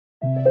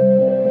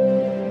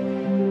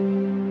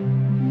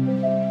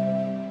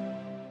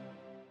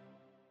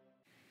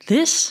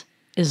This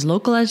is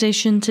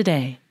Localization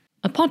Today,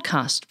 a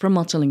podcast from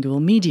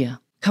Multilingual Media,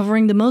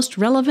 covering the most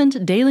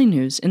relevant daily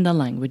news in the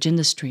language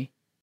industry.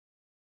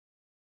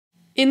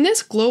 In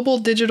this global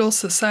digital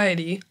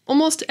society,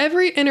 almost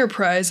every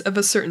enterprise of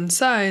a certain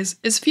size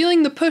is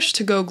feeling the push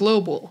to go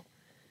global.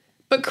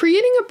 But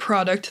creating a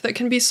product that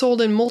can be sold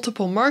in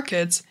multiple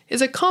markets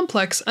is a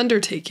complex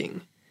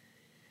undertaking.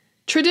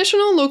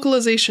 Traditional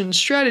localization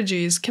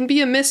strategies can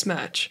be a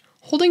mismatch,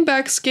 holding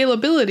back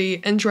scalability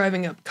and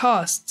driving up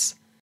costs.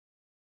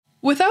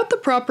 Without the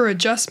proper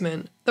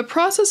adjustment, the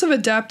process of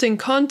adapting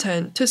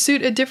content to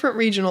suit a different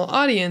regional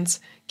audience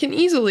can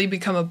easily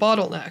become a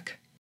bottleneck.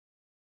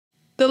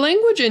 The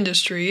language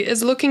industry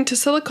is looking to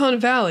Silicon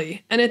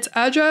Valley and its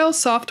agile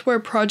software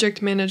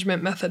project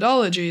management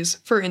methodologies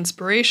for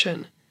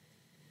inspiration.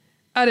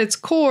 At its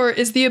core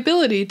is the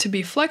ability to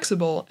be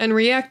flexible and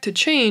react to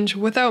change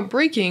without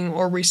breaking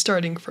or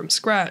restarting from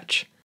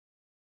scratch.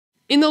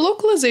 In the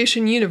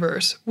localization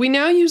universe, we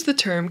now use the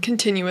term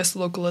continuous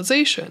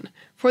localization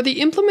for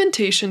the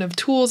implementation of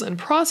tools and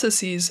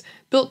processes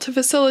built to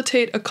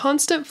facilitate a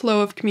constant flow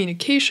of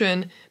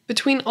communication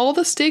between all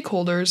the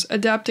stakeholders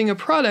adapting a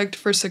product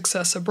for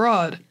success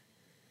abroad.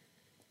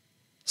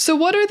 So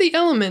what are the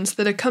elements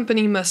that a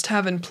company must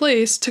have in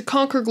place to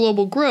conquer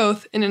global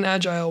growth in an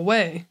agile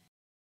way?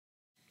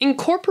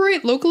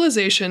 Incorporate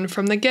localization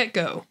from the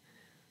get-go.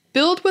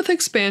 Build with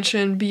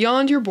expansion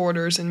beyond your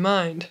borders in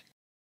mind.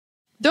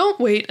 Don't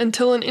wait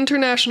until an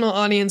international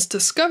audience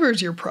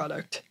discovers your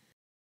product.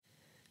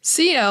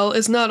 CL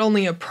is not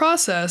only a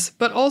process,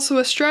 but also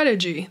a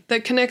strategy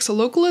that connects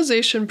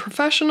localization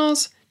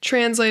professionals,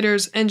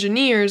 translators,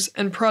 engineers,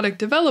 and product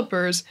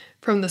developers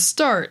from the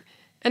start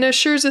and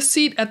assures a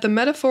seat at the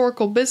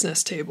metaphorical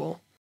business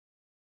table.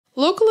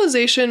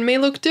 Localization may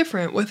look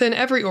different within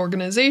every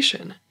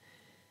organization.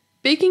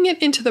 Baking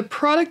it into the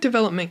product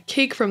development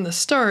cake from the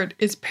start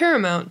is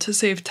paramount to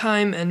save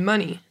time and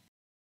money.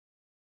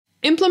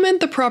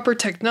 Implement the proper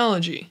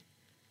technology.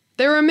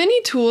 There are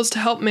many tools to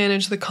help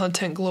manage the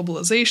content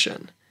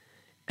globalization.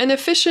 An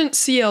efficient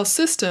CL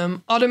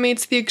system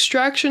automates the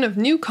extraction of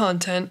new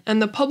content and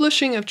the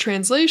publishing of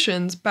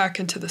translations back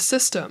into the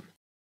system.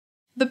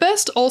 The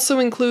best also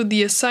include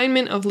the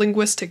assignment of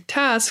linguistic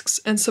tasks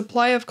and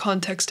supply of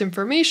context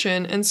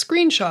information and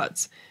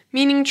screenshots,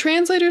 meaning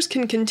translators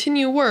can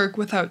continue work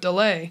without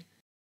delay.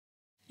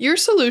 Your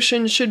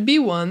solution should be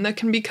one that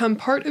can become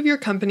part of your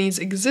company's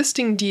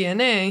existing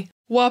DNA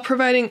while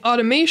providing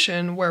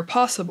automation where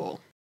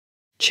possible.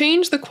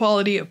 Change the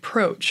quality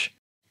approach.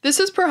 This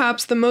is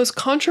perhaps the most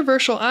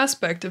controversial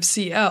aspect of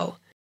CL.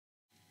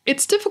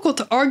 It's difficult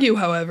to argue,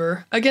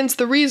 however, against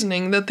the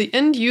reasoning that the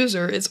end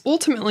user is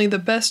ultimately the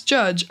best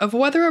judge of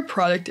whether a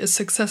product is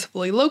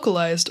successfully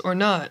localized or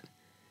not.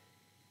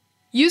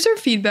 User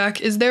feedback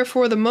is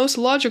therefore the most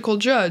logical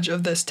judge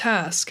of this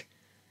task.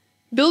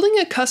 Building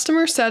a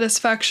customer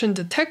satisfaction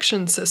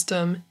detection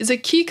system is a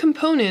key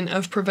component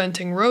of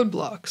preventing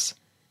roadblocks.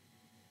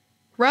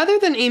 Rather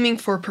than aiming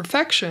for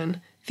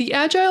perfection, the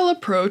agile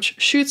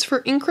approach shoots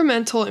for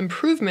incremental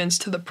improvements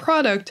to the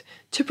product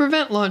to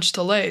prevent launch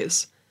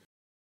delays.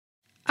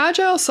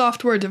 Agile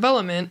software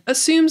development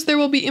assumes there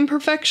will be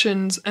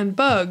imperfections and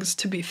bugs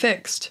to be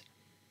fixed.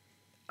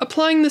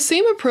 Applying the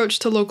same approach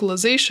to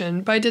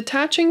localization by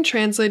detaching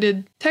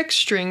translated text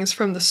strings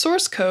from the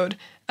source code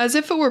as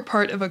if it were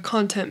part of a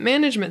content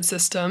management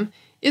system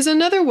is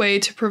another way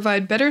to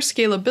provide better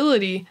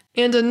scalability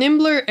and a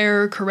nimbler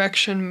error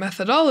correction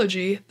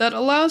methodology that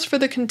allows for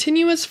the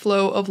continuous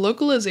flow of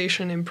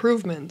localization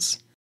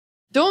improvements.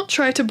 Don't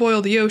try to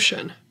boil the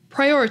ocean.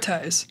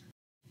 Prioritize.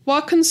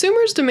 While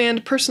consumers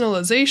demand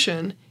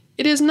personalization,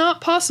 it is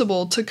not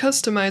possible to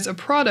customize a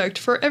product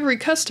for every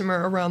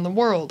customer around the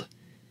world.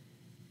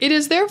 It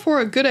is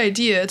therefore a good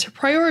idea to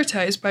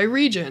prioritize by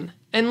region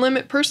and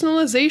limit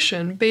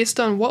personalization based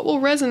on what will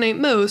resonate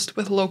most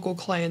with local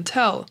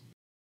clientele.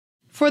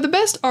 For the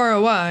best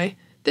ROI,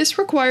 this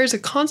requires a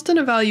constant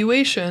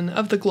evaluation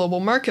of the global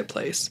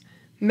marketplace,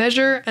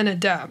 measure and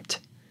adapt.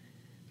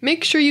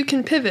 Make sure you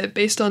can pivot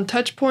based on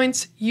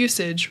touchpoints,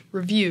 usage,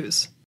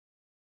 reviews.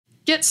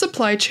 Get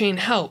supply chain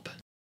help.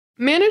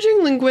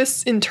 Managing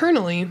linguists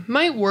internally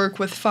might work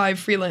with 5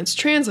 freelance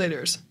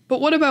translators, but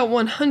what about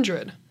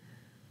 100?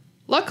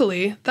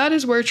 Luckily, that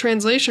is where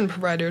translation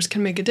providers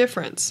can make a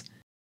difference.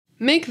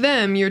 Make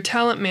them your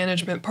talent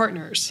management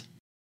partners.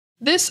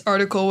 This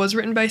article was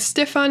written by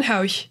Stefan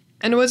Hauch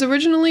and was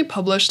originally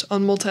published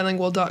on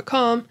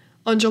multilingual.com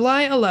on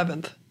July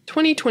 11th,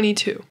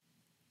 2022.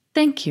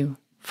 Thank you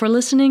for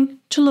listening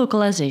to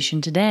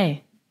Localization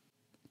Today.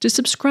 To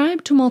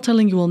subscribe to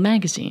Multilingual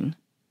magazine,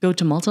 go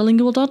to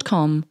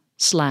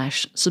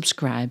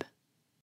multilingual.com/subscribe.